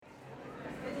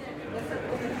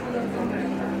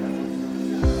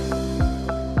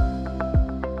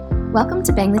Welcome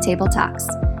to Bang the Table Talks,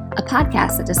 a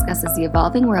podcast that discusses the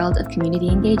evolving world of community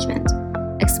engagement.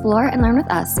 Explore and learn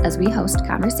with us as we host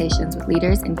conversations with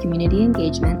leaders in community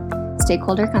engagement,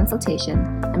 stakeholder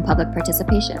consultation, and public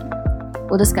participation.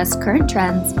 We'll discuss current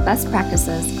trends, best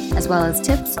practices, as well as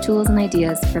tips, tools, and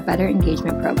ideas for better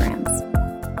engagement programs.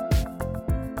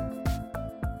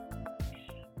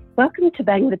 Welcome to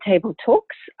Bang the Table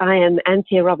Talks. I am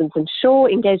Anthea Robinson-Shaw,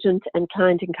 Engagement and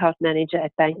Client Encounter Manager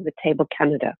at Bang the Table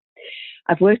Canada.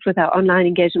 I've worked with our online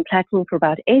engagement platform for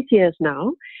about 8 years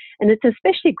now, and it's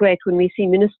especially great when we see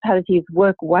municipalities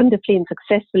work wonderfully and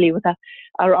successfully with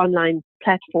our online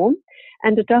platform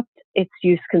and adopt its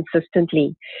use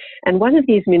consistently. And one of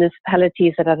these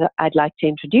municipalities that I'd like to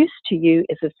introduce to you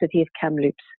is the City of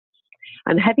Kamloops.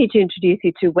 I'm happy to introduce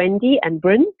you to Wendy and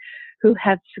Bryn, who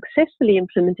have successfully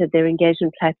implemented their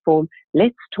engagement platform,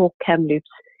 Let's Talk Kamloops,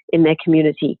 in their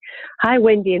community. Hi,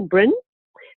 Wendy and Bryn.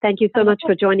 Thank you so much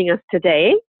for joining us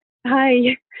today.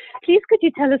 Hi. Please could you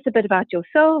tell us a bit about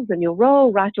yourselves and your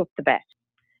role right off the bat?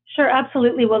 Sure,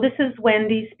 absolutely. Well, this is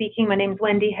Wendy speaking. My name is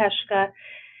Wendy Heshka,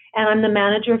 and I'm the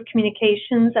Manager of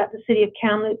Communications at the City of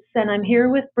Kamloops, and I'm here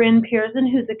with Bryn Pearson,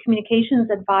 who's a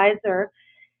Communications Advisor.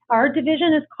 Our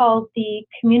division is called the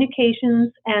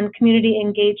Communications and Community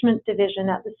Engagement Division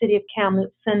at the City of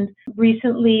Kamloops, and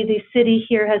recently the city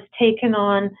here has taken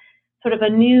on sort of a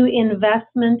new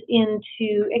investment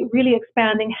into really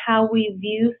expanding how we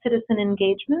view citizen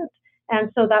engagement.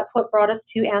 And so that's what brought us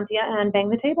to Anthea and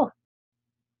Bang the Table.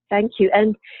 Thank you.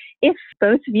 And if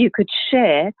both of you could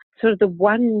share sort of the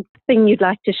one thing you'd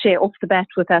like to share off the bat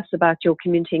with us about your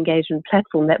community engagement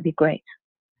platform, that'd be great.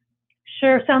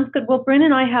 Sure, sounds good. Well, Bryn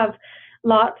and I have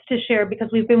lots to share because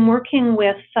we've been working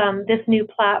with this new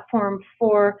platform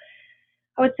for,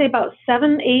 I would say, about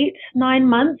 7, 8, 9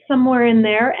 months, somewhere in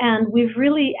there. And we've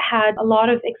really had a lot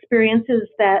of experiences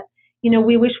that,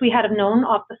 we wish we had have known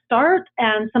off the start,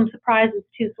 and some surprises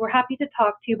too. So we're happy to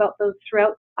talk to you about those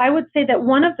throughout. I would say that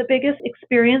one of the biggest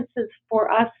experiences for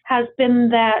us has been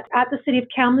that at the City of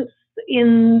Kamloops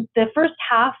in the first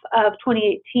half of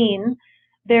 2018,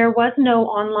 there was no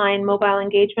online mobile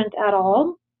engagement at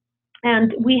all.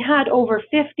 And we had over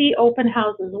 50 open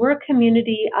houses. We're a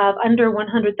community of under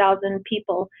 100,000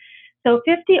 people. So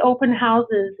 50 open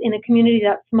houses in a community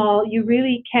that small, you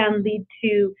really can lead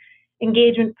to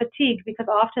engagement fatigue because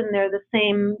often they're the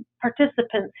same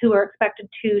participants who are expected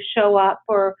to show up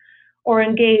or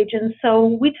engage. And so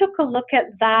we took a look at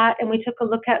that, and we took a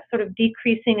look at sort of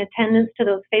decreasing attendance to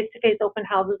those face-to-face open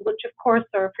houses, which of course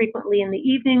are frequently in the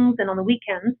evenings and on the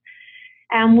weekends.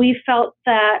 And we felt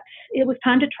that it was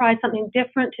time to try something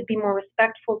different, to be more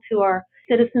respectful to our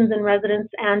citizens and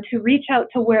residents, and to reach out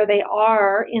to where they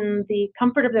are in the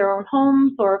comfort of their own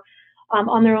homes or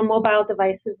on their own mobile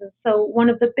devices. And so one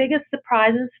of the biggest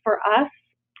surprises for us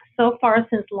so far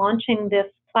since launching this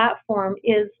platform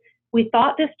is we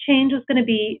thought this change was going to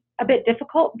be a bit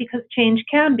difficult because change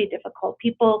can be difficult.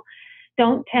 People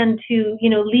don't tend to,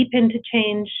 leap into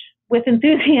change with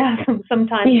enthusiasm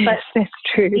sometimes. Yes, but that's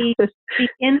true. the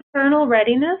internal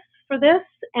readiness for this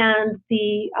and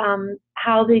the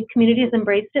how the community has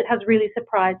embraced it has really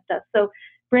surprised us. So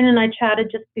Bryn and I chatted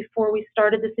just before we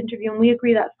started this interview, and we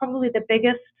agree that's probably the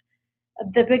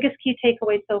biggest key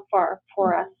takeaway so far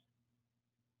for us.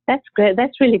 That's great.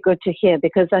 That's really good to hear,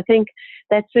 because I think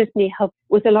that certainly helps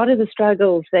with a lot of the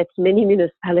struggles that many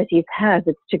municipalities have.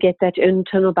 It's to get that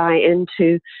internal buy-in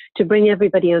to bring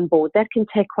everybody on board. That can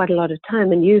take quite a lot of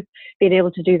time, and you've been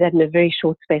able to do that in a very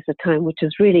short space of time, which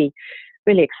is really,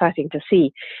 really exciting to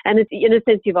see. And it's, in a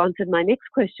sense, you've answered my next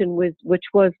question, which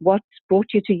was what brought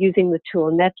you to using the tool,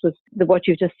 and that was what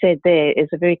you just said there is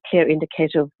a very clear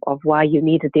indicator of why you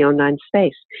needed the online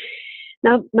space.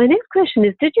 Now, my next question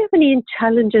is, did you have any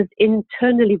challenges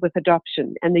internally with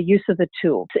adoption and the use of the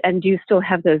tool? And do you still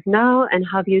have those now? And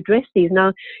how have you addressed these?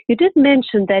 Now, you did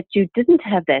mention that you didn't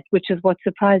have that, which is what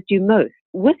surprised you most.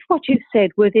 With what you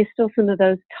said, were there still some of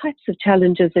those types of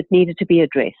challenges that needed to be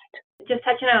addressed? Just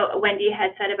touching on what Wendy had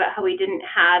said about how we didn't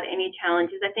have any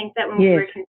challenges, I think that when we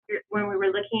were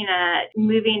looking at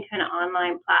moving to an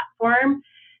online platform,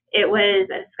 it was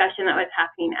a discussion that was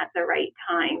happening at the right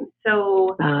time.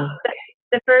 So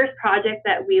the first project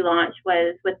that we launched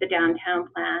was with the downtown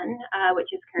plan,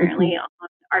 which is currently on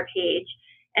our page.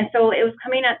 And so it was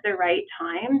coming at the right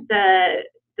time.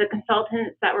 The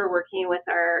consultants that were working with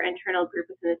our internal group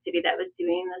within the city that was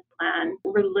doing this plan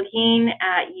were looking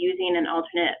at using an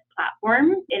alternate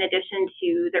platform in addition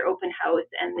to their open house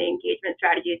and the engagement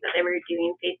strategies that they were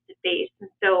doing face-to-face.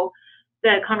 And so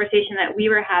the conversation that we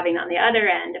were having on the other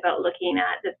end about looking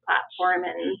at this platform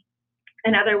and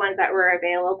other ones that were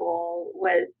available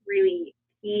was really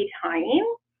key timing.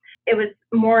 it was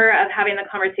more of having the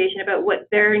conversation about what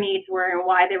their needs were and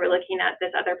why they were looking at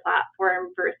this other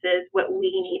platform versus what we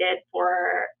needed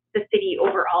for the city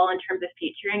overall in terms of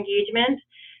future engagement.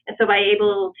 And so by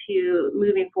able to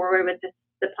moving forward with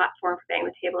the platform for Bang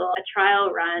the Table, a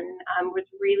trial run was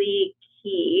really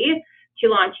key to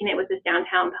launching it with this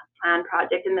downtown plan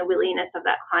project and the willingness of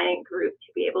that client group to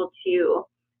be able to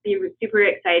be super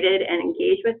excited and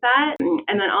engage with that.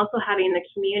 And then also having the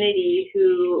community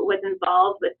who was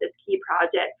involved with this key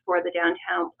project for the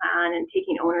downtown plan and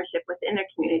taking ownership within their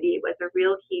community was a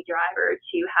real key driver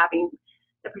to having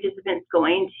the participants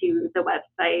going to the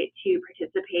website to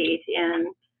participate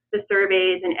in the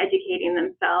surveys and educating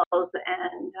themselves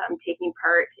and taking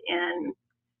part in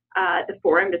the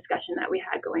forum discussion that we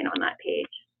had going on that page.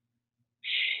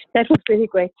 That was really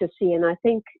great to see, and I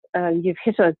think you've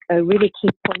hit a really key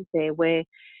point there, where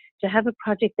to have a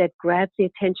project that grabs the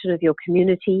attention of your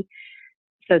community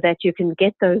so that you can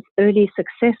get those early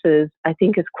successes, I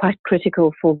think is quite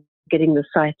critical for getting the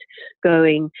site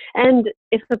going. And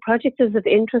if the project is of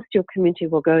interest, your community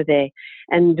will go there,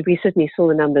 and we certainly saw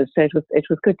the numbers, so it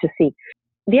was good to see.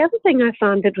 The other thing I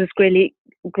found that was really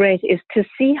great is to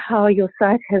see how your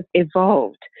site has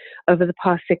evolved over the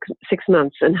past six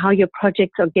months and how your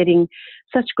projects are getting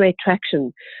such great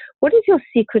traction. What is your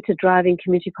secret to driving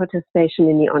community participation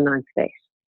in the online space?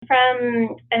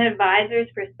 From an advisor's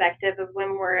perspective of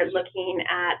when we're looking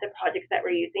at the projects that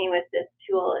we're using with this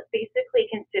tool, it's basically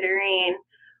considering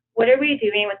what are we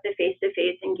doing with the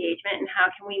face-to-face engagement and how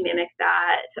can we mimic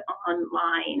that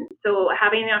online? So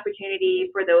having the opportunity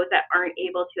for those that aren't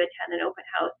able to attend an open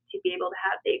house to be able to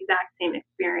have the exact same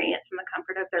experience from the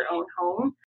comfort of their own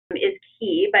home is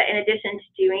key. But in addition to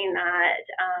doing that,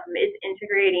 is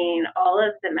integrating all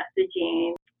of the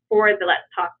messaging for the Let's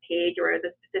Talk page or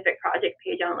the specific project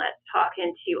page on Let's Talk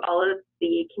into all of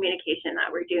the communication that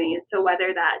we're doing. So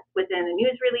whether that's within a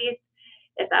news release,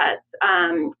 if that's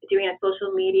doing a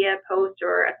social media post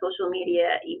or a social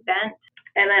media event,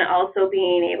 and then also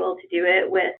being able to do it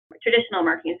with traditional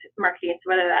marketing, so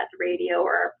whether that's radio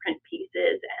or print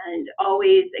pieces, and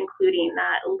always including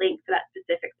that link for that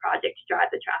specific project to drive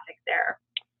the traffic there.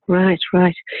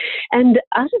 Right. And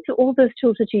out of all those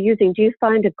tools that you're using, do you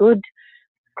find a good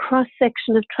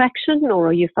cross-section of traction, or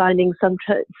are you finding some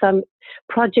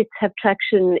projects have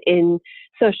traction in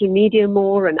social media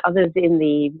more and others in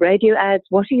the radio ads?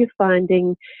 What are you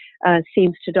finding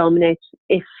seems to dominate,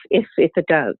 if it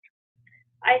does?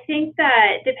 I think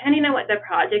that depending on what the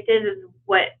project is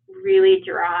what really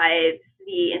drives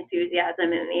the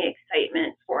enthusiasm and the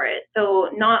excitement for it. So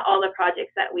not all the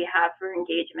projects that we have for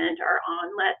engagement are on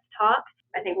Let's Talk.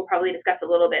 I think we'll probably discuss a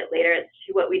little bit later as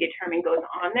to what we determine goes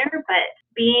on there, but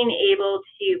being able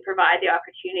to provide the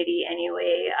opportunity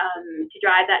anyway to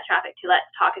drive that traffic to Let's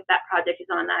Talk if that project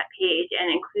is on that page, and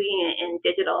including it in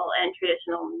digital and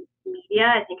traditional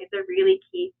media, I think it's a really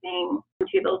key thing to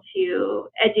be able to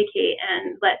educate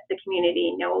and let the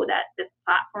community know that this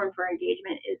platform for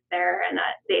engagement is there and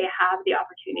that they have the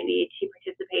opportunity to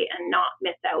participate and not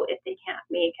miss out if they can't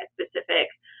make a specific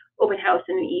open house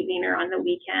in the evening or on the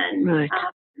weekend. Right.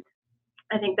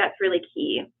 I think that's really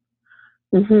key.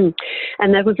 Mm-hmm.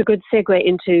 And that was a good segue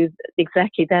into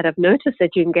exactly that. I've noticed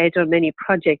that you engage on many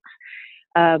projects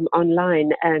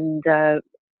online, and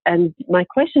my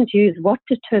question to you is, what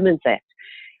determines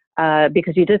that?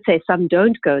 Because you did say some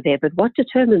don't go there, but what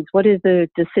determines, what is the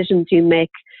decisions you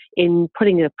make in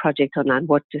putting a project online?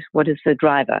 What is the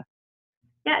driver?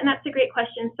 Yeah, and that's a great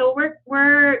question. So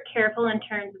we're careful in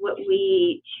terms of what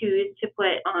we choose to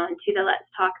put onto the Let's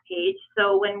Talk page.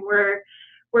 So when we're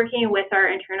working with our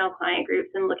internal client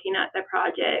groups and looking at the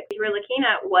project, we're looking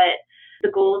at what the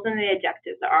goals and the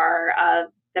objectives are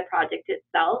of the project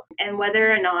itself and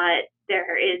whether or not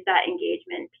there is that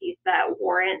engagement piece that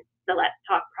warrants the Let's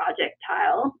Talk project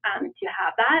tile to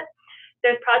have that.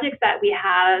 There's projects that we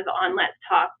have on Let's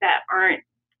Talk that aren't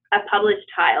a published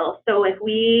tile. So if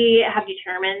we have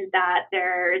determined that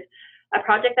there's a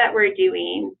project that we're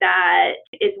doing that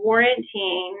is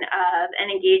warranting an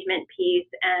engagement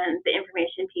piece and the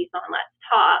information piece on Let's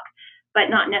Talk, but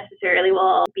not necessarily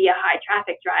will be a high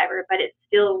traffic driver, but it's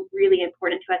still really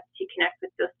important to us to connect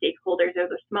with those stakeholders or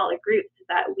those smaller groups,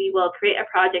 that we will create a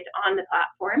project on the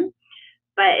platform,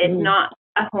 but it's not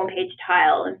a homepage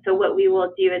tile. And so what we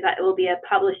will do is that it will be a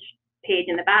published page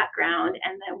in the background,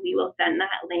 and then we will send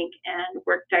that link and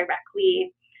work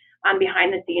directly behind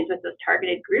the scenes with those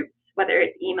targeted groups, whether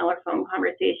it's email or phone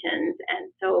conversations. And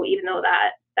so even though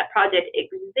that project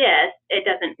exists, it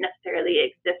doesn't necessarily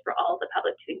exist for all the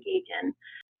public to engage in.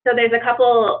 So there's a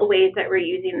couple ways that we're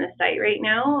using the site right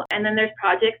now. And then there's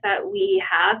projects that we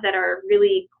have that are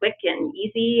really quick and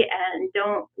easy and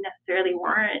don't necessarily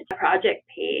warrant a project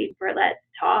page for Let's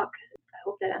Talk. I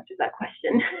hope that answers that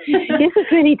question. Yes, it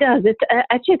really does.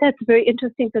 Actually, that's a very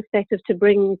interesting perspective to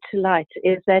bring to light,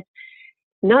 is that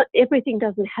not everything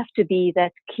doesn't have to be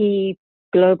that key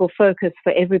global focus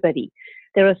for everybody.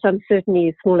 There are some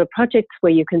certainly smaller projects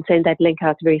where you can send that link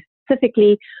out very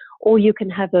specifically, or you can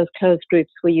have those closed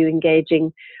groups where you're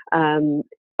engaging on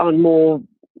more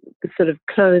sort of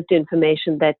closed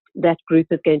information that that group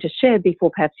is going to share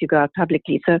before perhaps you go out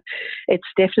publicly. So it's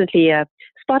definitely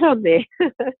spot on there.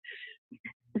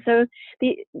 So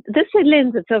this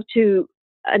lends itself to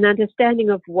an understanding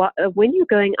of what, when you're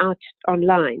going out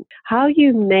online, how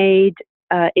you made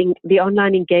the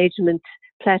online engagement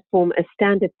platform a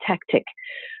standard tactic.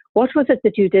 What was it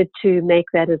that you did to make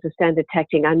that as a standard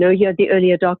tactic? I know you're the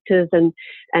early adopters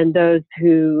and those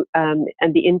who,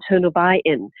 and the internal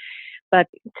buy-in, but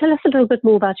tell us a little bit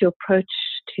more about your approach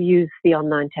to use the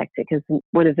online tactic as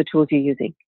one of the tools you're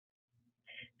using.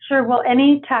 Sure. Well,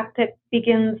 any tactic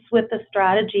begins with a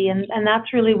strategy, and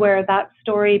that's really where that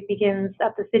story begins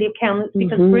at the City of Kamloops,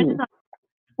 because Bryn and I,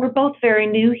 we're both very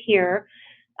new here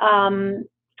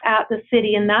at the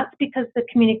city, and that's because the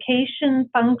communication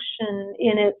function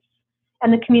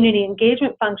and the community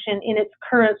engagement function in its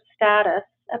current status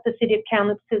at the City of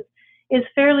Kamloops is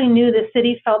fairly new. The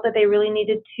city felt that they really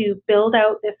needed to build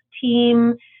out this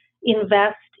team,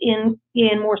 invest in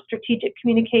more strategic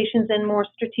communications and more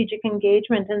strategic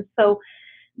engagement. And so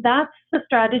that's the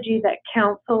strategy that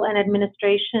council and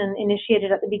administration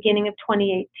initiated at the beginning of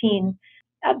 2018.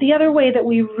 The other way that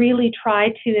we really try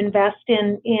to invest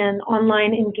in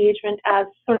online engagement as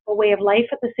sort of a way of life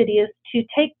at the city is to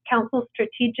take council's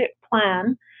strategic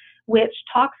plan, which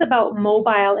talks about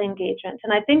mobile engagement.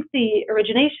 And I think the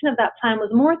origination of that plan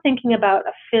was more thinking about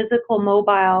a physical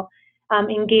mobile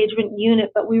engagement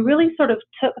unit, but we really sort of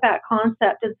took that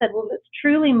concept and said, well, it's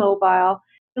truly mobile,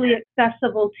 really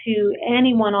accessible to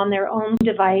anyone on their own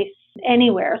device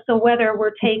anywhere. So whether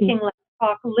we're taking Let's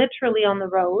Talk literally on the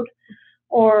road,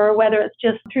 or whether it's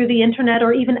just through the internet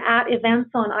or even at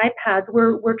events on iPads,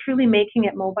 we're truly making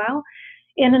it mobile.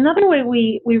 And another way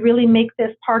we really make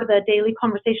this part of the daily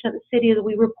conversation at the city is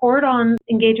we report on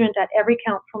engagement at every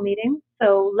council meeting.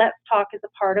 So Let's Talk is a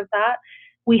part of that.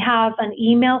 We have an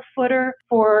email footer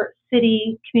for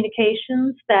city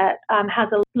communications that has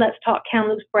a Let's Talk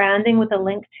Kamloops branding with a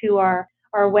link to our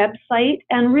website.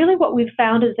 And really what we've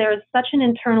found is there is such an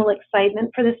internal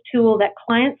excitement for this tool that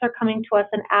clients are coming to us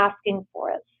and asking for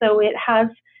it. So it has,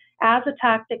 as a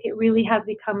tactic, it really has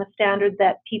become a standard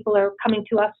that people are coming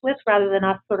to us with rather than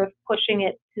us sort of pushing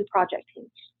it to project teams.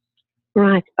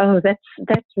 Right. Oh,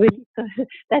 that's really,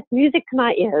 that's music to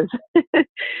my ears.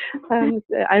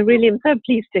 I really am so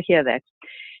pleased to hear that.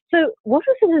 So what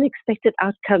was an unexpected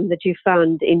outcome that you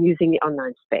found in using the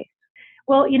online space?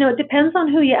 Well, it depends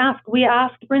on who you ask.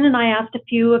 Bryn and I asked a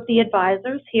few of the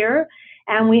advisors here,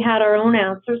 and we had our own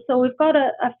answers. So we've got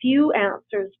a few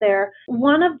answers there.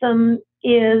 One of them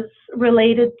is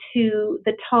related to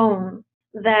the tone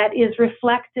that is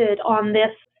reflected on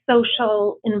this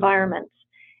social environment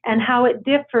and how it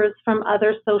differs from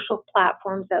other social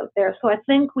platforms out there. So I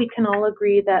think we can all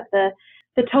agree that the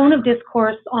tone of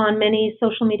discourse on many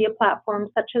social media platforms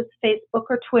such as Facebook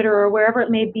or Twitter or wherever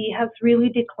it may be has really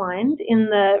declined in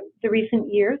the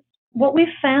recent years. What we've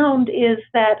found is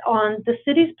that on the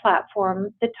city's platform,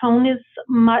 the tone is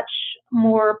much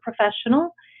more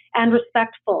professional and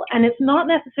respectful. And it's not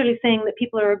necessarily saying that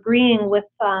people are agreeing with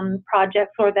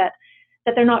projects or that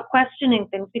they're not questioning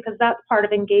things, because that's part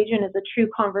of engagement, is a true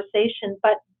conversation.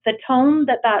 But the tone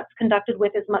that's conducted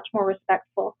with is much more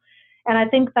respectful. And I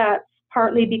think that's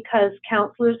partly because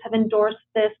councillors have endorsed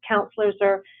this. Councillors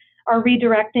are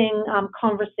redirecting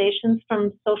conversations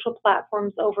from social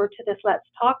platforms over to this Let's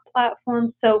Talk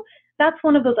platform. So that's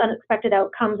one of those unexpected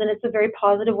outcomes, and it's a very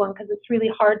positive one because it's really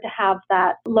hard to have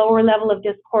that lower level of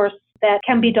discourse that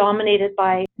can be dominated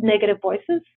by negative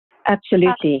voices.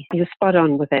 Absolutely. You're spot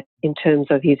on with it in terms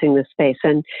of using the space.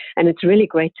 And it's really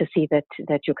great to see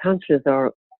that your councillors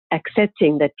are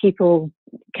accepting that people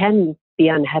can be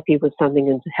unhappy with something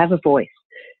and have a voice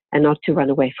and not to run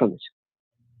away from it.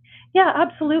 Yeah,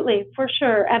 absolutely, for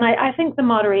sure. And I think the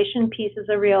moderation piece is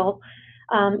a real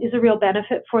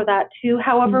benefit for that too.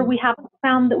 However, we haven't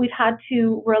found that we've had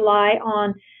to rely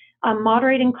on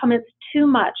moderating comments too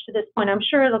much to this point. I'm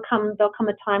sure there'll come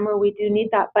a time where we do need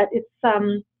that, but it's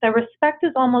the respect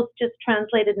is almost just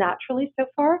translated naturally so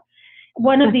far.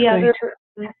 One of the other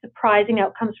surprising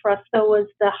outcomes for us, though, was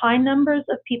the high numbers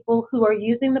of people who are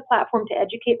using the platform to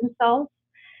educate themselves.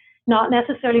 not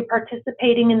necessarily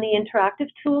participating in the interactive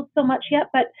tools so much yet.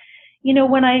 But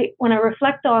when I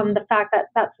reflect on the fact that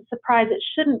that's a surprise, it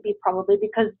shouldn't be, probably,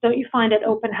 because don't you find at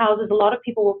open houses a lot of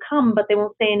people will come but they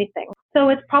won't say anything. So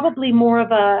it's probably more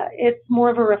of a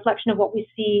reflection of what we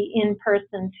see in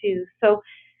person too. So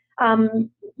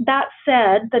that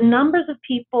said, the numbers of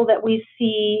people that we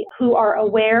see who are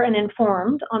aware and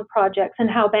informed on projects and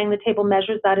how Bang the Table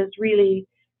measures that is really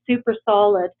super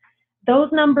solid. Those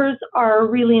numbers are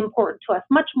really important to us,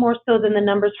 much more so than the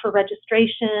numbers for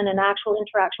registration and actual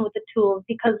interaction with the tools,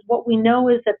 because what we know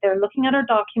is that they're looking at our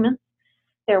documents,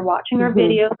 they're watching our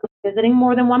videos, visiting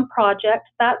more than one project.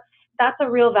 That's a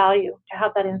real value to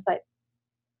have that insight.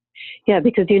 Yeah,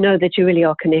 because you know that you really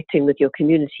are connecting with your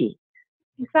community.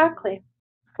 Exactly.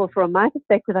 Well, from my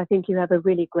perspective, I think you have a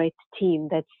really great team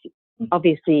that's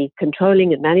obviously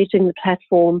controlling and managing the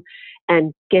platform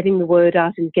and getting the word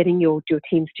out and getting your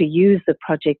teams to use the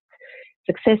project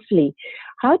successfully.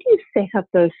 How do you set up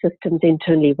those systems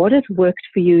internally? What has worked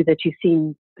for you that you've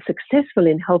seen successful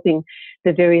in helping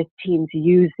the various teams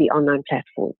use the online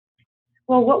platform?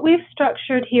 Well, what we've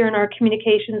structured here in our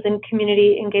communications and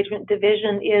community engagement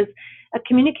division is a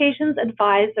communications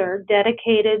advisor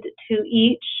dedicated to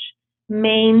each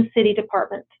main city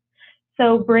department.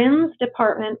 So Bryn's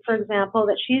department, for example,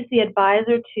 that she's the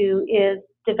advisor to is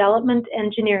development,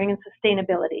 engineering, and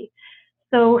sustainability.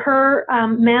 So her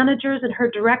managers and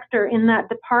her director in that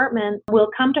department will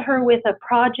come to her with a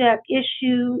project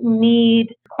issue,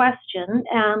 need, question,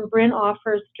 and Bryn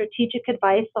offers strategic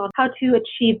advice on how to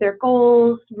achieve their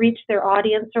goals, reach their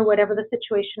audience, or whatever the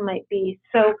situation might be.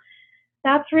 So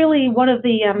that's really one of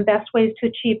the best ways to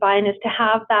achieve buy-in, is to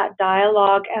have that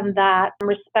dialogue and that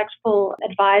respectful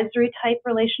advisory type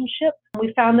relationship.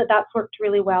 We found that that's worked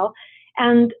really well.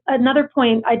 And another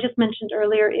point I just mentioned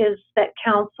earlier is that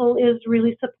council is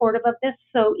really supportive of this.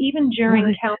 So even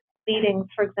during council meetings,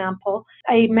 for example,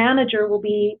 a manager will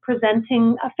be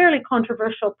presenting a fairly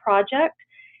controversial project,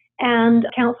 and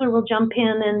a councillor will jump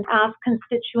in and ask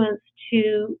constituents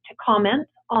to comment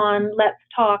on Let's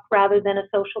Talk rather than a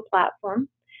social platform.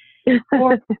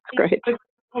 Or that's great.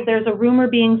 There's a rumor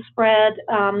being spread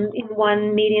in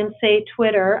one medium, say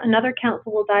Twitter. Another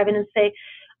council will dive in and say,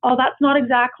 oh, that's not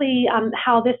exactly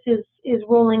how this is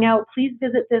rolling out. Please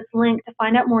visit this link to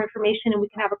find out more information and we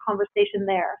can have a conversation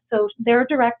there. So they're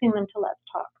directing them to Let's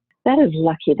Talk. That is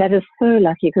lucky. That is so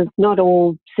lucky, because not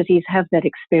all cities have that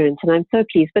experience, and I'm so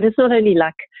pleased. But it's not only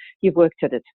luck, you've worked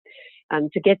at it.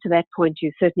 To get to that point,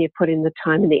 you certainly have put in the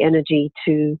time and the energy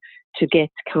to get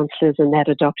councillors and that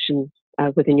adoption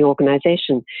within your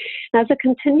organisation. Now, as a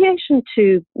continuation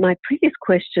to my previous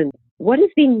question, what has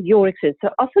been your experience? So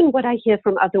often what I hear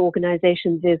from other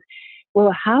organizations is,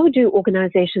 well, how do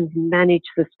organizations manage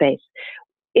the space?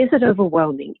 Is it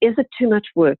overwhelming? Is it too much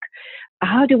work?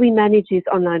 How do we manage these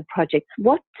online projects?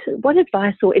 What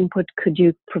advice or input could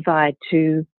you provide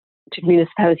to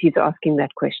municipalities asking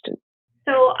that question?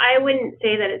 So I wouldn't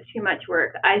say that it's too much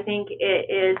work. I think it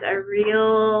is a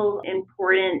real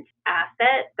important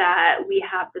asset that we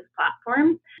have this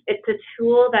platform. It's a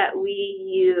tool that we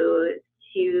use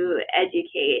to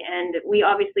educate, and we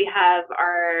obviously have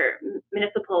our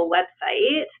municipal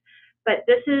website, but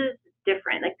this is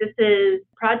different. Like, this is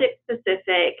project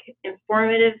specific,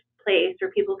 informative place where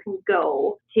people can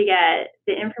go to get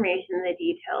the information and the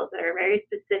details that are very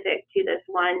specific to this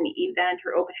one event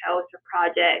or open house or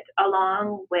project,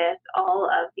 along with all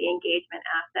of the engagement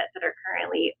assets that are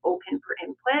currently open for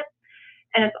input.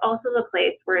 And it's also the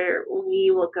place where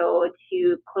we will go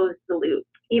to close the loop.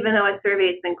 Even though a survey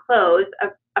has been closed,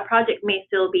 a project may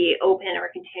still be open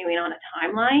or continuing on a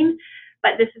timeline.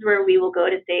 But this is where we will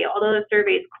go to say, although the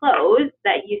survey is closed,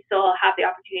 that you still have the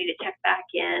opportunity to check back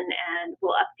in, and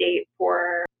we'll update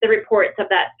for the reports of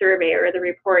that survey or the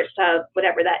reports of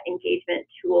whatever that engagement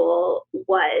tool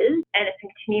was, and a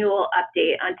continual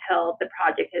update until the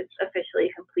project is officially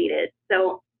completed.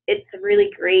 So it's a really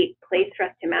great place for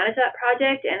us to manage that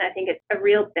project, and I think it's a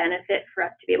real benefit for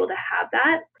us to be able to have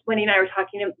that. Wendy and I were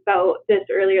talking about this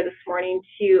earlier this morning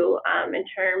too, in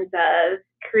terms of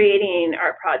creating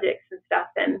our projects and stuff,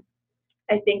 and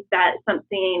I think that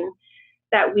something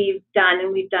that we've done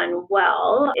and we've done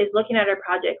well is looking at our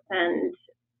projects, and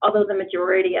although the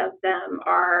majority of them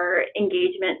are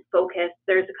engagement focused,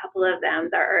 there's a couple of them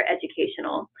that are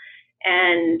educational.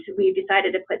 And we've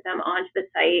decided to put them onto the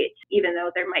site, even though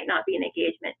there might not be an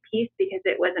engagement piece, because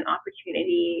it was an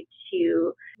opportunity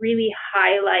to really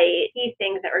highlight key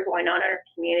things that were going on in our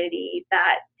community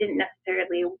that didn't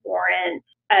necessarily warrant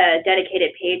a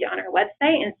dedicated page on our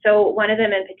website. And so one of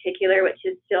them in particular, which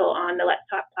is still on the Let's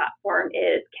Talk platform,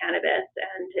 is cannabis.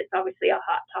 And it's obviously a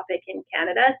hot topic in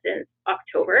Canada since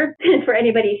October.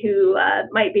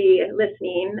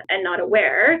 and not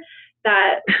aware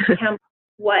that Kamloops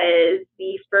was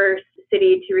the first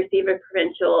city to receive a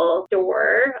provincial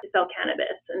store to sell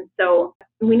cannabis. And so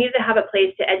we needed to have a place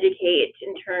to educate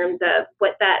in terms of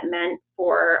what that meant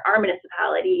for our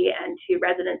municipality and to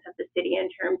residents of the city in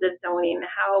terms of zoning,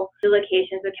 how the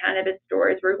locations of cannabis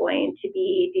stores were going to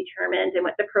be determined and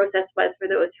what the process was for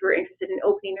those who were interested in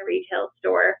opening a retail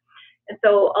store. And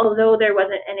so although there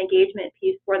wasn't an engagement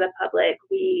piece for the public,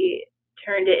 we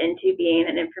turned it into being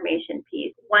an information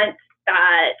piece. Once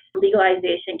that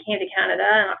legalization came to Canada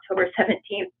on October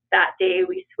 17th, that day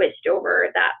we switched over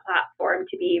that platform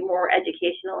to be more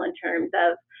educational in terms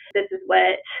of this is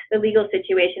what the legal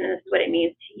situation and this is what it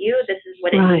means to you. This is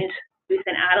what it means to youth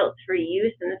and adults for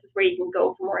use, and this is where you can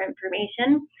go for more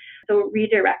information. So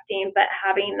redirecting, but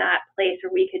having that place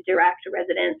where we could direct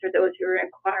residents or those who were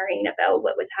inquiring about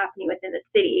what was happening within the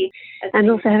city.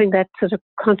 And also having that sort of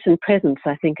constant presence,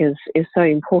 I think, is so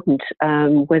important,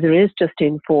 whether it is just to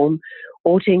inform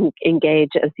or to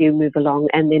engage as you move along,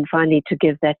 and then finally to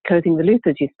give that closing the loop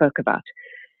as you spoke about.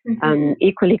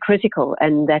 Equally critical,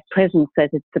 and that presence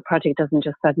that the project doesn't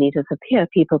just suddenly disappear.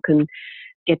 People can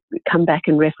come back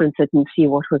and reference it and see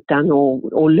what was done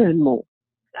or learn more.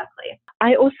 Exactly.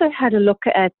 I also had a look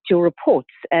at your reports,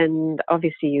 and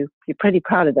obviously you're pretty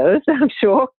proud of those, I'm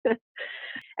sure.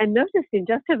 And noticed in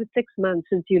just over 6 months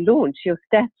since you launched, your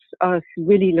stats are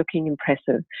really looking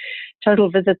impressive. Total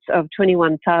visits of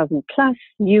 21,000 plus,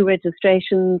 new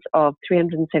registrations of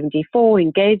 374,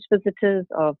 engaged visitors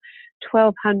of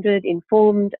 1,200,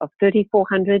 informed of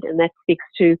 3,400, and that speaks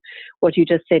to what you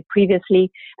just said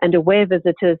previously, and aware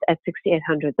visitors at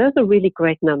 6,800. Those are really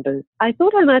great numbers. I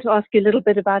thought I might ask you a little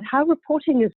bit about how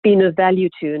reporting has been of value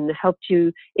to you and helped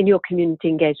you in your community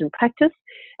engagement practice,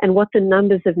 and what the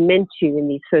numbers have meant to you in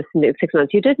these first 6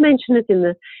 months. You did mention it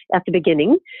at the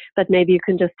beginning, but maybe you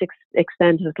can just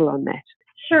expand a little on that.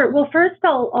 Sure. Well, first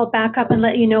I'll back up and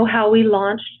let you know how we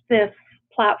launched this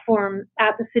platform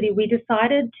at the city. We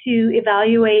decided to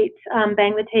evaluate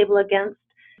Bang the Table against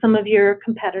some of your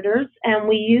competitors, and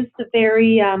we used a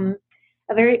very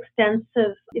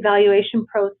extensive evaluation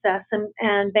process,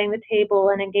 and Bang the Table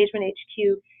and Engagement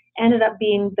HQ ended up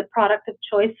being the product of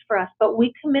choice for us. But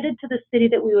we committed to the city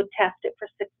that we would test it for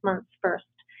 6 months first.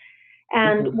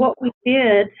 And what we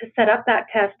did to set up that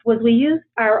test was we used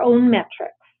our own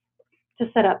metrics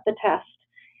to set up the test.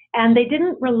 And they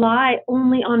didn't rely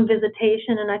only on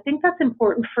visitation. And I think that's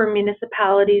important for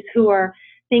municipalities who are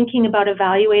thinking about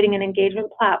evaluating an engagement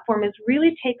platform, is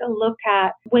really take a look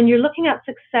at, when you're looking at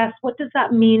success, what does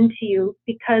that mean to you?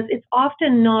 Because it's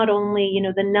often not only,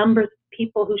 the numbers of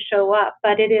people who show up,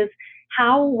 but it is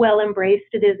how well embraced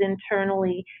it is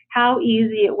internally, how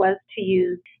easy it was to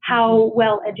use, how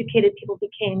well educated people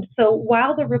became. So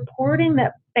while the reporting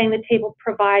that Bang the Table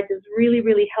provides is really,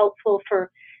 really helpful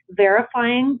for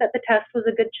verifying that the test was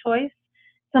a good choice,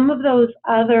 some of those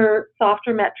other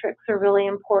softer metrics are really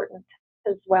important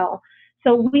as well.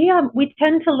 So we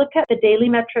tend to look at the daily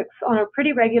metrics on a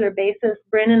pretty regular basis.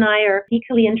 Bryn and I are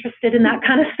equally interested in that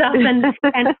kind of stuff,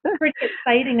 and it's pretty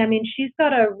exciting. I mean, she's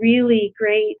got a really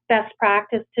great best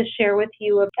practice to share with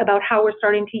you about how we're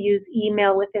starting to use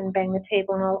email within Bang the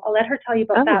Table, and I'll let her tell you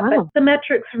about that. Wow. But the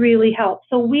metrics really help.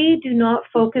 So we do not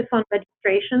focus on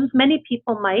registrations. Many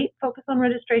people might focus on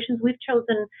registrations. We've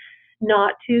chosen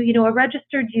not to. A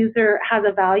registered user has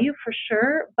a value for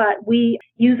sure, but we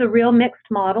use a real mixed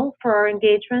model for our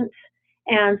engagement.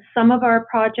 And some of our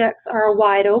projects are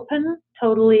wide open,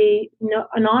 totally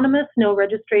anonymous, no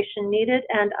registration needed.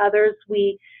 And others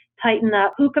we tighten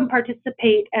up who can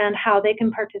participate and how they can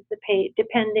participate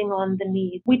depending on the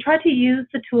need. We try to use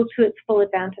the tool to its full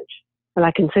advantage. Well,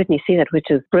 I can certainly see that, which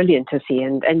is brilliant to see,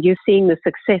 and you're seeing the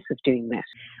success of doing that.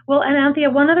 Well, and Anthea,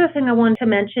 one other thing I wanted to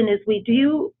mention is we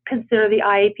do consider the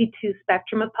IAP2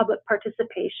 spectrum of public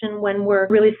participation when we're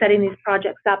really setting these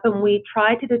projects up, and we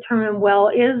try to determine, well,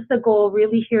 is the goal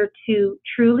really here to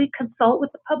truly consult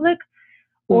with the public,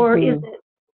 or is it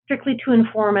strictly to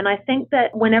inform? And I think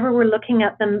that whenever we're looking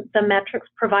at the metrics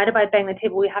provided by Bang the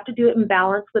Table, we have to do it in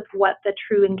balance with what the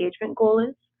true engagement goal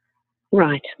is.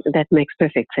 Right, that makes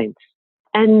perfect sense.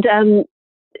 And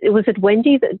was it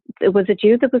Wendy, was it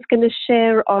you that was going to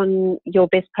share on your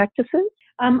best practices?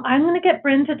 I'm going to get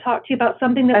Bryn to talk to you about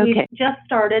something that we've just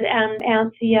started, and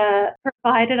Anthea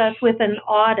provided us with an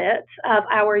audit of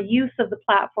our use of the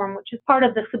platform, which is part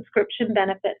of the subscription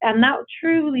benefit. And that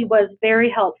truly was very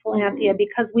helpful, Anthea,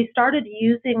 because we started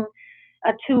using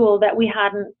a tool that we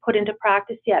hadn't put into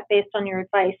practice yet based on your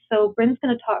advice. So Bryn's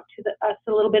going to talk to us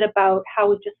a little bit about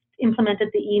how we just implemented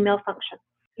the email function.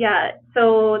 Yeah,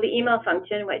 so the email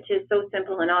function, which is so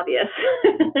simple and obvious,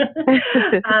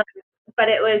 but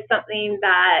it was something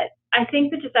that I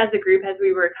think that just as a group, as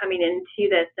we were coming into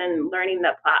this and learning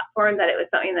the platform, that it was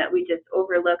something that we just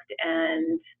overlooked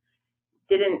and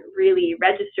didn't really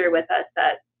register with us,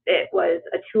 that it was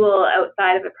a tool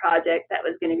outside of a project that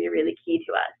was going to be really key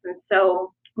to us. And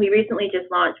so we recently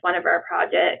just launched one of our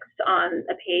projects on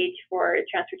a page for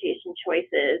transportation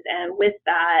choices. And with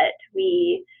that,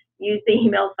 we used the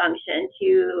email function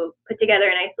to put together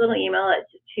a nice little email and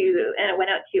it went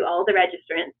out to all the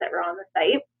registrants that were on the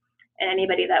site and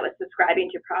anybody that was subscribing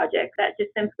to projects that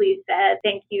just simply said,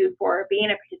 thank you for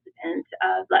being a participant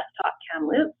of Let's Talk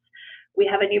Kamloops. We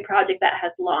have a new project that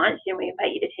has launched and we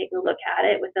invite you to take a look at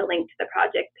it with a link to the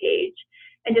project page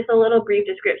and just a little brief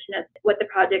description of what the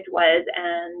project was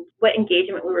and what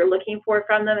engagement we were looking for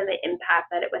from them and the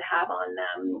impact that it would have on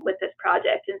them with this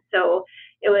project. And so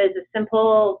it was a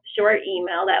simple, short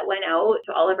email that went out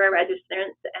to all of our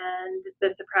registrants. And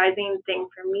the surprising thing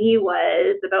for me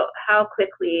was about how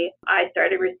quickly I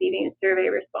started receiving survey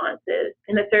responses.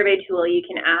 In the survey tool, you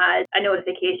can add a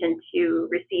notification to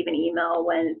receive an email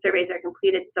when surveys are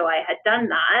completed. So I had done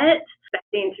that,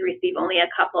 expecting to receive only a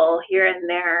couple here and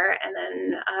there. And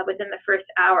then within the first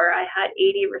hour, I had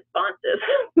 80 responses.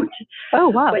 Oh,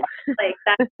 wow. Which, like,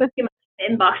 that's too much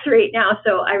inbox right now.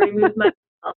 So I removed my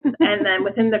and then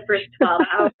within the first 12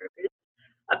 hours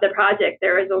of the project,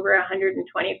 there was over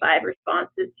 125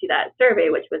 responses to that survey,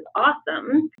 which was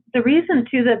awesome. The reason,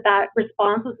 too, that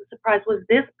response was a surprise was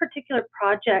this particular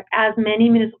project, as many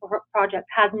municipal projects,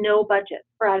 had no budget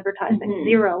for advertising,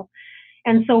 zero.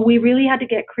 And so we really had to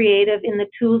get creative in the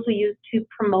tools we used to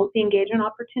promote the engagement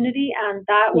opportunity, and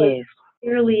that was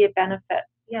clearly a benefit.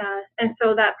 Yeah, and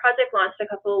so that project launched a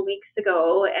couple of weeks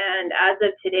ago, and as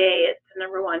of today, it's the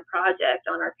 #1 project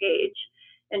on our page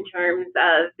in terms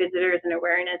of visitors and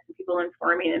awareness and people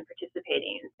informing and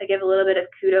participating. I give a little bit of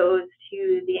kudos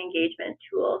to the engagement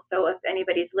tool. So if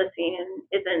anybody's listening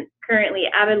and isn't currently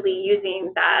avidly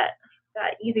using that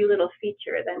easy little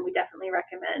feature, then we definitely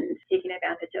recommend taking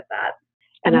advantage of that.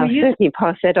 And I'll certainly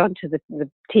pass that on to the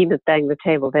team at Bang the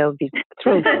Table. They'll be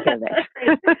thrilled to hear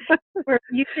that. We're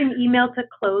using email to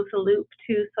close the loop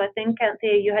too. So I think,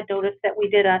 Anthea, you had noticed that we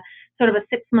did a sort of a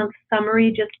 6-month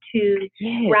summary just to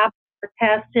wrap our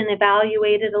test and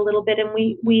evaluate it a little bit. And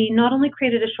we not only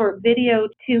created a short video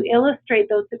to illustrate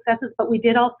those successes, but we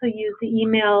did also use the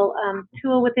email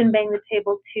tool within Bang the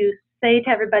Table to say to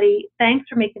everybody, thanks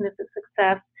for making this a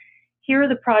success. Here are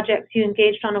the projects you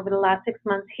engaged on over the last 6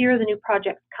 months. Here are the new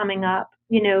projects coming up.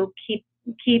 You know, keep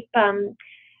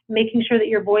making sure that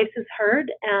your voice is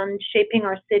heard and shaping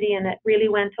our city, and it really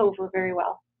went over very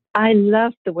well. I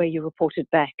loved the way you reported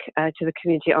back to the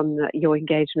community on your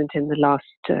engagement in the last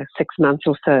 6 months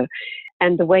or so,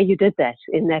 and the way you did that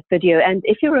in that video. And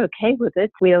if you're okay with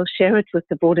it, we'll share it with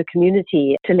the broader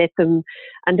community to let them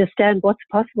understand what's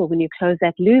possible when you close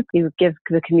that loop. You give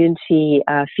the community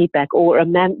feedback or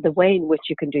the way in which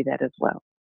you can do that as well.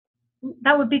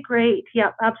 That would be great.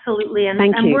 Yeah, absolutely. And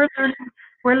Thank you.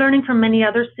 We're learning from many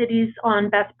other cities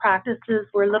on best practices.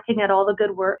 We're looking at all the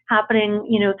good work happening,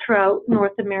 throughout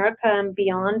North America and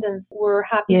beyond. And we're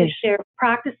happy to share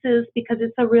practices because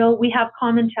we have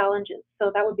common challenges.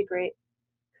 So that would be great.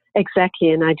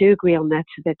 Exactly, and I do agree on that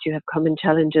you have common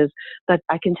challenges, but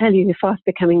I can tell you you're fast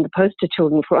becoming the poster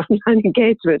children for online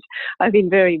engagement. I've been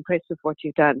very impressed with what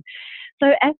you've done.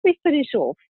 So as we finish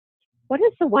off, what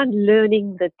is the one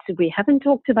learning that we haven't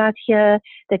talked about here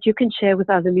that you can share with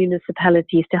other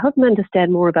municipalities to help them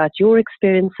understand more about your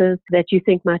experiences that you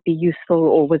think might be useful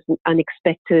or was an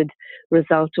unexpected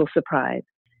result or surprise?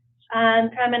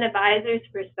 From an advisor's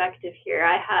perspective here,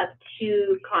 I have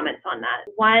 2 comments on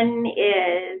that. One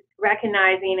is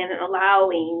recognizing and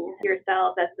allowing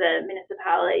yourself as the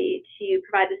municipality to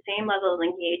provide the same level of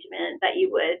engagement that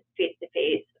you would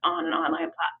face-to-face on an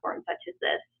online platform such as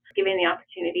this, giving the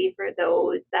opportunity for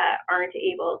those that aren't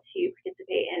able to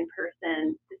participate in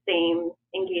person the same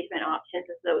engagement options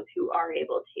as those who are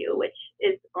able to, which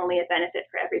is only a benefit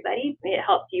for everybody. It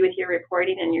helps you with your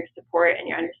reporting and your support and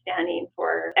your understanding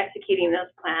for executing those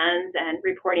plans and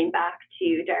reporting back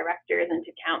to directors and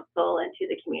to council and to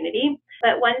the community.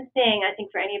 But one thing I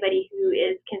think for anybody who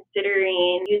is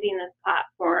considering using this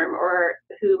platform or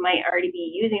who might already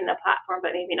be using the platform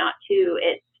but maybe not to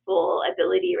its full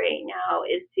ability right now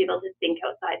is to be able to think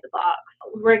outside the box.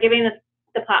 We're giving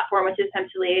the platform, which is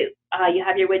essentially you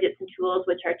have your widgets and tools,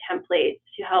 which are templates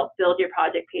to help build your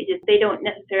project pages. They don't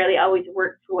necessarily always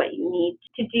work for what you need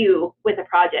to do with a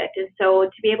project. And so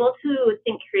to be able to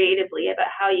think creatively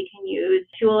about how you can use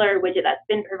a tool or widget that's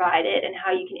been provided and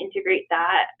how you can integrate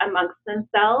that amongst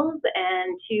themselves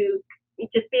and to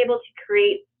just be able to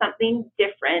create something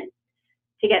different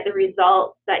to get the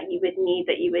results that you would need,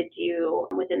 that you would do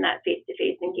within that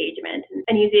face-to-face engagement.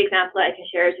 And use the example I can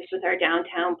share just with our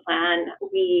downtown plan.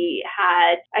 We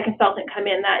had a consultant come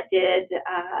in that did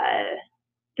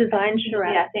design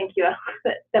charrette. Yeah, thank you.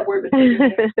 That word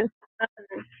was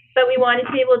but we wanted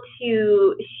to be able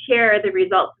to share the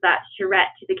results of that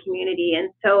charrette to the community. And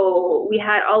so we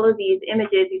had all of these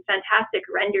images, these fantastic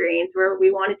renderings where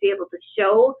we wanted to be able to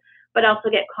show, but also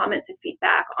get comments and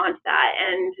feedback onto that.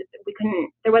 And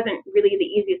there wasn't really the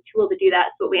easiest tool to do that.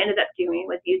 So what we ended up doing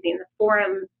was using the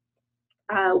forum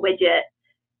widget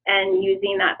and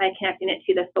using that by connecting it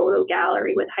to the photo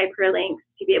gallery with hyperlinks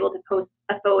to be able to post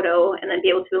a photo and then be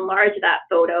able to enlarge that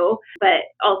photo, but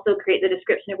also create the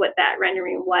description of what that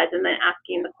rendering was and then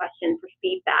asking the question for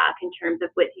feedback in terms of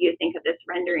what do you think of this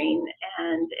rendering.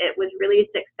 And it was really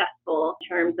successful in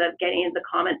terms of getting the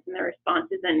comments and the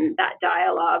responses and that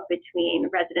dialogue between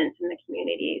residents and the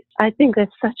communities. I think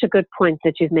that's such a good point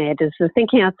that you've made, is the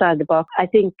thinking outside the box. I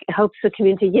think helps the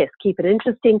community, yes, keep it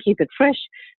interesting, keep it fresh,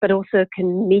 but also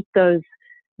can meet those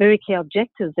very clear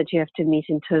objectives that you have to meet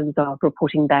in terms of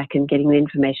reporting back and getting the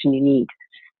information you need.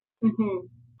 Mm-hmm.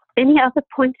 Any other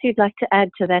points you'd like to add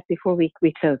to that before we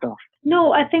close off?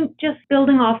 No, I think just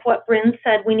building off what Bryn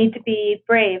said, we need to be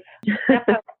brave, step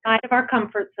outside of our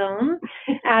comfort zone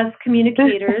as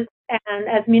communicators and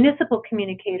as municipal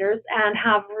communicators, and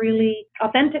have really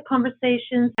authentic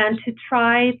conversations and to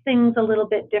try things a little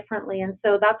bit differently. And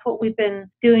so that's what we've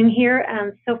been doing here,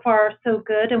 and so far so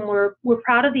good. And we're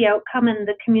proud of the outcome, and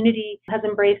the community has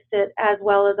embraced it as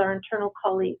well as our internal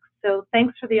colleagues. So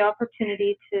thanks for the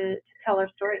opportunity to tell our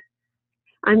story.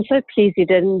 I'm so pleased you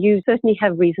did, and you certainly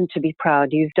have reason to be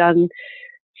proud. You've done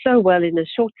so well in a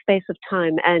short space of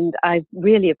time, and I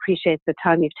really appreciate the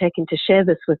time you've taken to share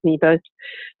this with me, both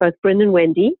Bryn and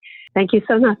Wendy. Thank you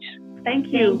so much. Thank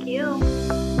you. Thank you.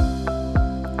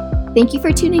 Thank you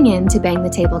for tuning in to Bang the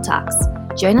Table Talks.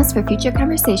 Join us for future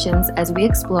conversations as we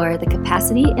explore the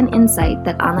capacity and insight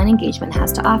that online engagement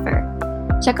has to offer.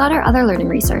 Check out our other learning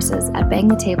resources at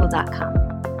bangthetable.com.